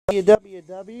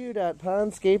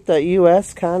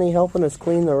www.pondscape.us. Connie helping us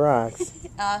clean the rocks.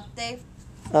 Dave?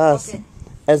 Okay.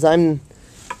 As I'm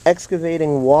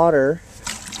excavating water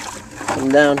from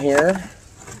down here.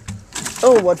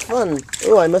 Oh, what fun.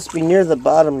 Oh, I must be near the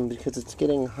bottom because it's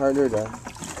getting harder to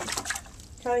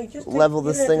level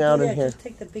this thing out in here. Just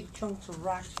take the big chunks of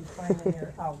rocks you find in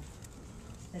there out.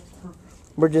 That's perfect.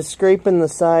 We're just scraping the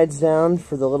sides down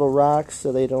for the little rocks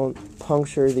so they don't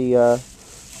puncture the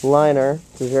liner.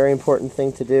 It's a very important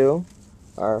thing to do.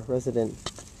 Our resident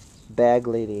bag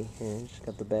lady here, she's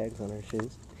got the bags on her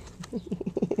shoes.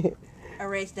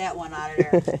 Erase that one out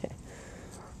of there.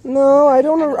 No, I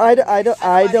don't. I don't.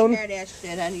 I don't hear that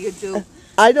shit on YouTube.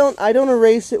 I don't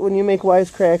erase it when you make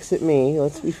wisecracks at me.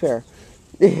 Let's be fair.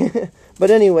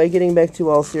 But anyway, getting back to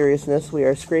all seriousness, we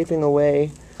are scraping away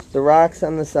the rocks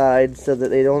on the side so that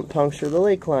they don't puncture the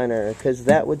lake liner, because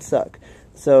that would suck.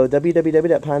 So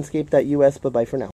www.pondscape.us. Bye bye for now.